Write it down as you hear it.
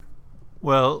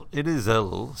Well, it is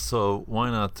Elul, so why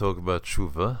not talk about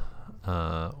tshuva?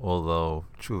 Although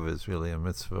tshuva is really a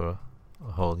mitzvah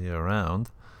a whole year round,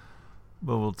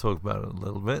 but we'll talk about it a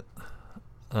little bit.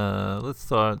 Let's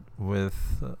start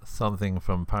with something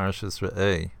from Parashas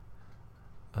Re'eh,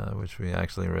 which we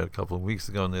actually read a couple of weeks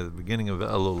ago near the beginning of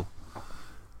Elul.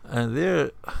 And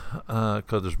there,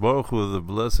 Kadosh Baruch Hu, the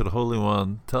Blessed Holy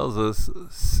One, tells us,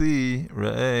 "See,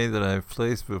 Re'eh, that I have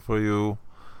placed before you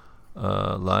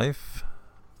life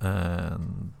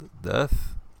and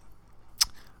death,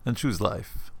 and choose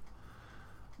life."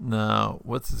 Now,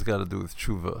 what's this got to do with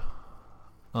tshuva?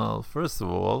 Well, first of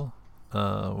all,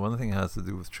 one thing it has to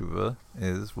do with tshuva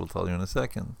is, we'll tell you in a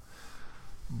second.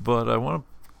 But I want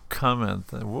to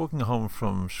comment, walking home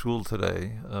from shul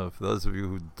today, for those of you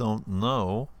who don't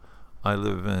know, I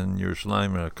live in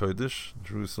Yerushalayim HaKodesh,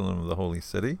 Jerusalem, the holy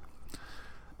city.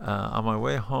 On my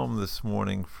way home this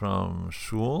morning from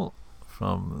shul,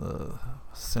 from the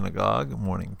synagogue,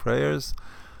 morning prayers,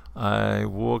 I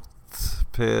walked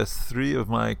past three of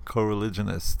my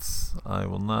co-religionists. I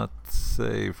will not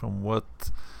say from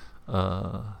what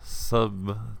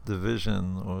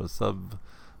subdivision or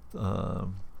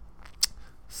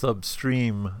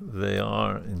substream they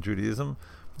are in Judaism,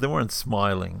 but they weren't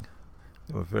smiling.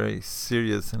 They were very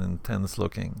serious and intense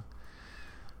looking.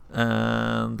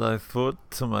 And I thought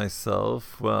to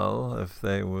myself, well, if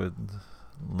they would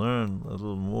learn a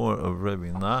little more of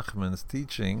Rabbi Nachman's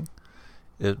teaching,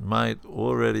 it might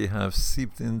already have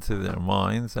seeped into their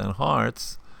minds and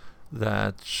hearts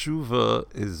that tshuva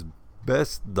is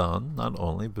best done, not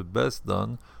only, but best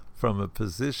done from a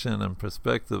position and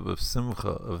perspective of simcha,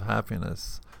 of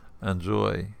happiness and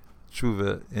joy.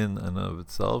 Tshuva in and of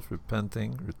itself,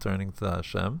 repenting, returning to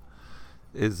Hashem,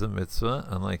 is a mitzvah,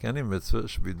 and like any mitzvah, it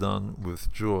should be done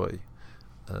with joy.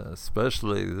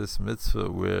 Especially this mitzvah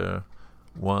where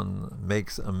one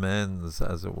makes amends,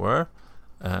 as it were,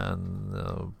 and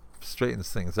straightens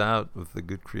things out with the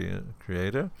good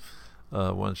creator.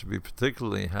 One should be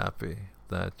particularly happy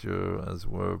that you're, as it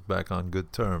were, back on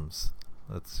good terms.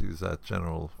 Let's use that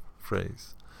general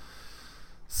phrase.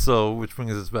 So, which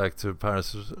brings us back to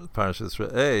Parashas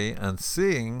Re'eh, and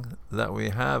seeing that we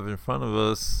have in front of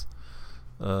us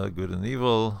good and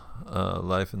evil,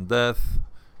 life and death,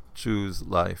 choose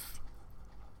life.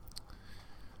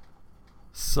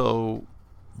 So,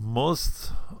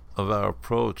 most of our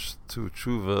approach to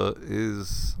tshuva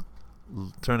is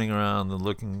turning around and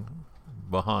looking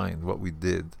behind what we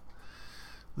did.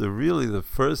 The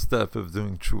first step of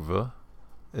doing tshuva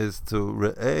is to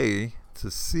re'eh, to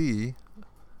see,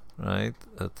 right,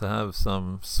 to have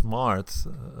some smarts,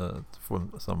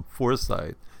 some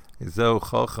foresight. Izeu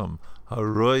chacham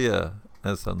haroya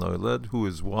es hanoiled, who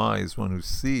is wise, one who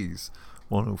sees,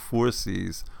 one who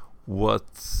foresees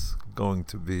what's going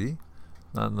to be,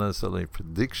 not necessarily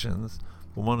predictions,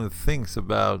 but one who thinks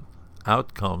about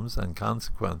outcomes and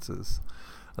consequences.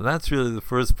 And that's really the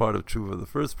first part of tshuva. The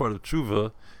first part of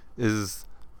tshuva is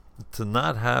to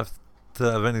not have to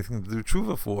have anything to do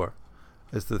tshuva for,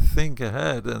 is to think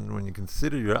ahead, and when you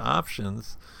consider your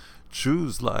options,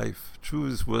 choose life,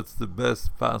 choose what's the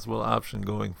best possible option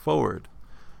going forward,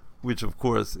 which of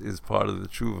course is part of the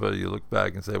tshuva. You look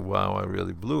back and say, wow, I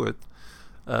really blew it.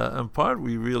 And part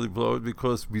we really blow it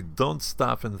because we don't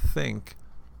stop and think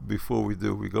before we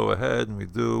do. We go ahead and we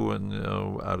do, and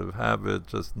out of habit,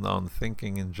 just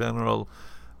non-thinking in general.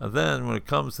 And then when it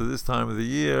comes to this time of the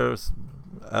year,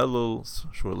 Elul,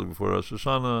 shortly before Rosh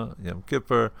Hashanah, Yom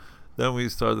Kippur, then we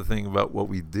start to think about what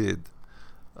we did,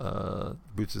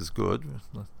 which is good,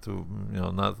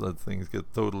 not let things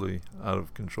get totally out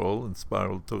of control and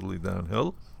spiral totally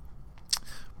downhill.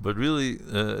 But really,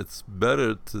 it's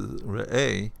better to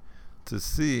re'eh, to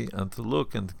see and to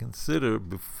look and to consider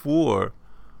before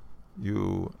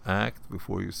you act,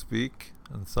 before you speak,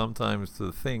 and sometimes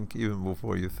to think even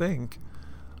before you think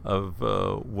of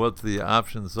what the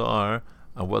options are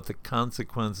and what the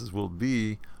consequences will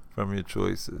be from your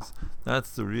choices. That's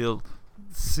the real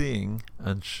seeing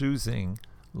and choosing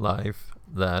life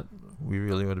that we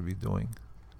really ought to be doing.